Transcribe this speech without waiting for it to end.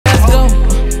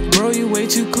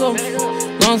too close.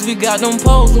 Long as we got them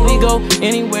poles, we go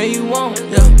anywhere you want,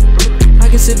 yeah. I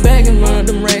can sit back and run up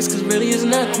them racks, cause really it's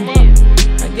nothing.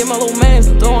 I get my little mans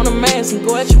and throw on the mask and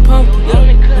go at your pumpkin,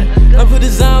 yeah. I put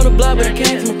this on the block, but it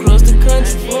came from across the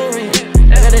country, for real.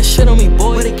 I got that shit on me,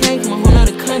 boy, but it came from a whole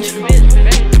nother country.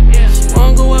 She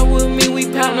wanna go out with me,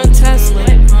 we pound on Tesla.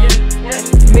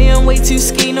 Me, I'm way too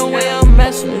ski, no way I'm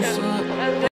messing with her.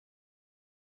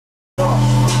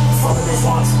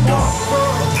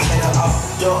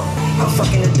 I'm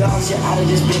fucking the dog shit out of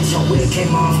this bitch. Your wig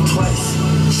came off twice.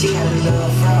 She had a little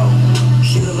fro.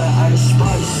 She look like Ice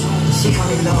Spice. She call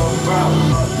me little bro.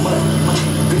 But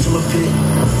bitch, I'm a pit.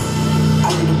 I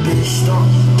need a bitch strong.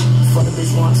 For the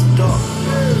bitch wants a dog.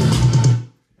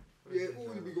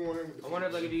 I wonder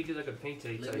if you do like a paint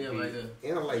take type beat.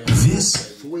 And I'm like,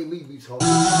 this Sway Lee beats hard.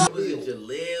 Was it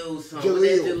Jaleel something?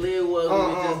 Jaleel was we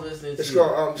just listening to. It's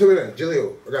called, check it out,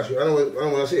 Jaleel. I got you. I know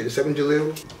what I said. It's 7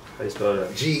 Jaleel. How you spell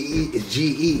that? G-E, it's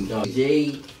G-E. No,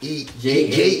 J-A-L-E-E-L.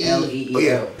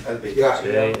 Yeah.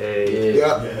 J-A.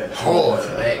 Yeah. Hard.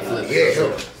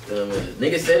 Yeah.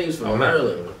 Nigga said he was from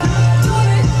Maryland.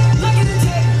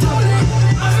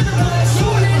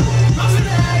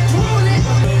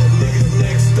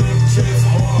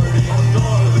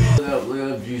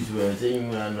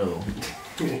 I know.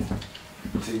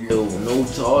 Yo, no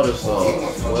tartar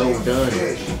sauce. Well done.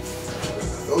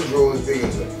 Those rolls big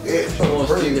as a bitch. Come on,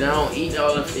 Steven, I don't eat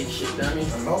all that fake shit, damn it.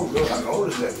 I know, girl. I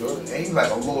noticed that, girl. It ain't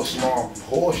like a little small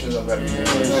portion of everything.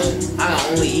 I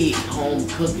can only eat home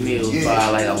cooked meals by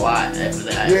like a lot. A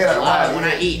lot. When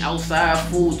I eat outside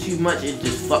food too much, it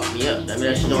just fuck me up. I mean,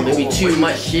 that shit don't make me too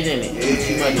much shit in it.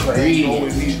 Too much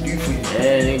ingredients.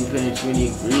 Yeah, they put in too many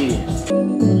ingredients.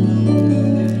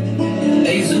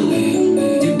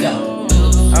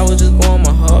 I was just going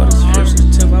my hardest. First to the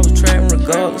 10th, I was trapping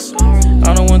regardless.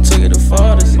 I don't want to take it the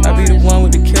farthest. I be the one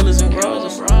with the killers and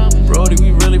robbers. Brody,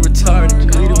 we really retarded. We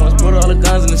the ones brought all the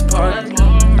guns in this party.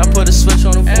 I put a switch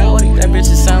on the 40. That bitch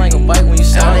just sound like a bike when you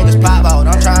sound. Y'all niggas pop out.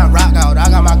 I'm trying to rock out. I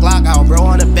got my Glock out, bro,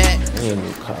 on the back. You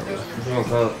don't call it. You don't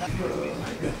call it.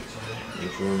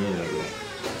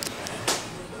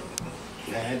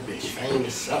 Man, that bitch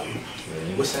famous something.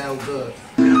 What sound good?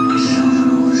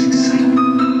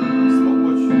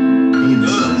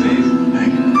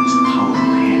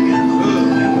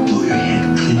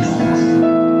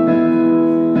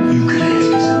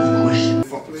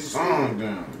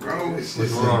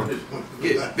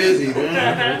 Get busy,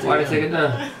 man. Why they take it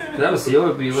down? Cause that was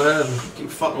your beat, what happened? Keep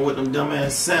fucking with them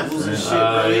dumbass samples and shit,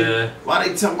 bro. Yeah. Why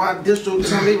distro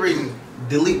tell me they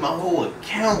delete my whole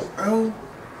account, bro?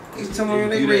 They tell me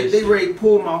they ready to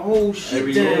pull my whole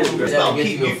shit down. It's about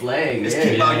keeping your flag. It's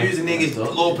about using niggas,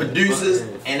 little producers,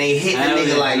 and they hit the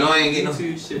nigga like, no, I ain't getting no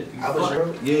shit.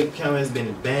 Your account has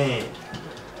been banned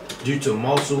due to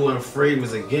multiple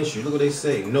infringements against you. Look what they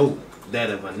say. Note that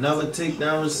if another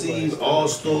takedown receives, all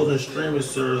stores and streaming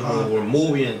services will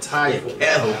remove your entire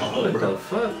catalog, bro.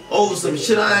 Over some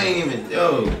shit I ain't even,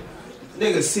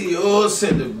 nigga CEO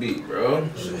sent the beat, bro.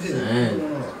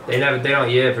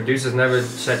 Producers never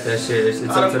check that shit. It's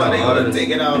how the fuck they gonna take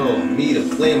it out on me to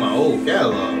play my old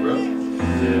catalog, bro?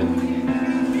 Yeah.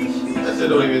 That shit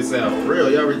don't even sound real.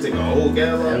 Y'all already take a whole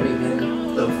catalog?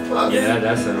 The fuck? Yeah,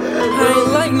 that's it. I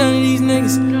ain't like none of these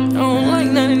niggas. I don't like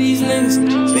none of these niggas.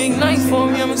 Big night for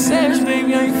me, I'm a savage,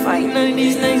 baby. I ain't fighting none of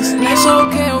these niggas. That's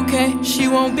okay. She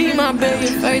won't be my baby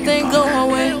if everything go my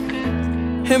way.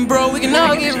 And bro, we can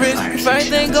all get rich if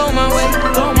everything go my way.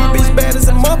 Bitch bad as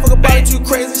a motherfucker, body too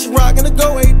crazy. She rockin' the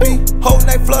go AB. Whole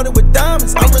night flooded with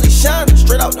diamonds. I'm really shining.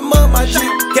 Straight out the mud, my G.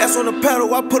 Gas on the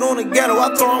pedal, I put on the ghetto.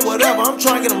 I throw on whatever. I'm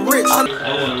trying to get them rich. I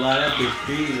wanna lie, that bitch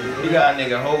crazy. You got a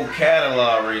nigga whole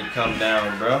catalog ready to come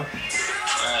down, bro.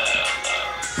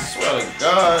 Swear to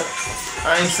God.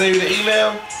 I ain't save the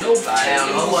email. Nobody. I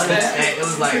don't know what that. It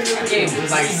was like, I gave it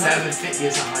was like 750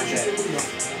 or something like that.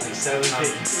 Like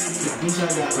 750.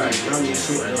 Right, bro, you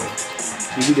shit, bro.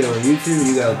 You get on YouTube,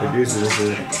 you got a producer this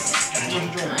is.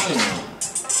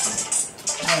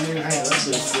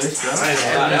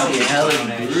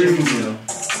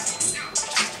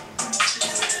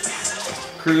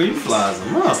 Crew, you fly as a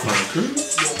motherfucker, crew.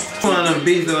 One of them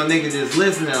beats though, a nigga just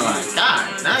listening like,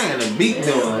 God, dang, the beat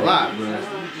doing a lot, bro.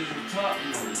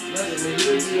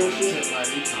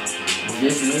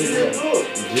 Just made that.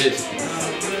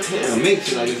 Yeah,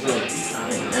 mix it like it's on.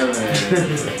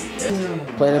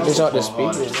 Play that bitch out the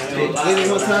speaker. Any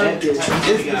more time?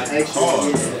 It's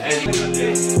hard.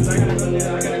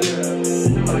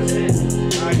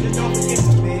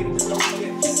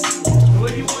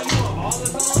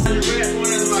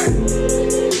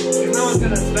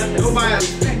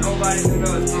 Nobody's gonna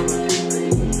know it's coming.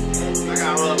 I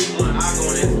got all the fun. I go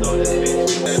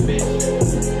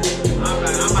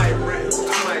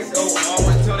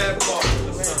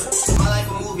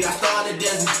movie, I star in the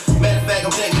Disney. Matter of fact,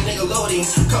 I'm taking Nickelodeon.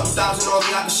 Couple thousand on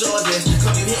me, I can show this.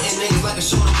 Cause you hitting niggas like a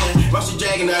shooter man. Rushy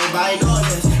dragging everybody know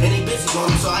this. And these bitches on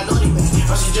me, so I know they man.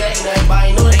 Rushy dragging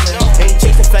everybody know they man. Ain't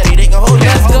chasing fatty, they can hold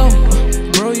that. Let's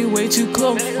go, bro, you way too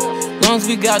close. Long as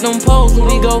we got them poles,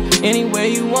 we go anywhere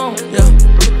you want, yeah.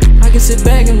 I can sit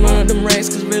back and run up them racks,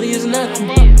 cause really it's nothing.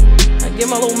 I get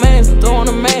my little mans and throw on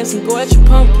a mask and go at your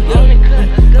pumpkin,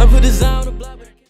 yeah. I put this out.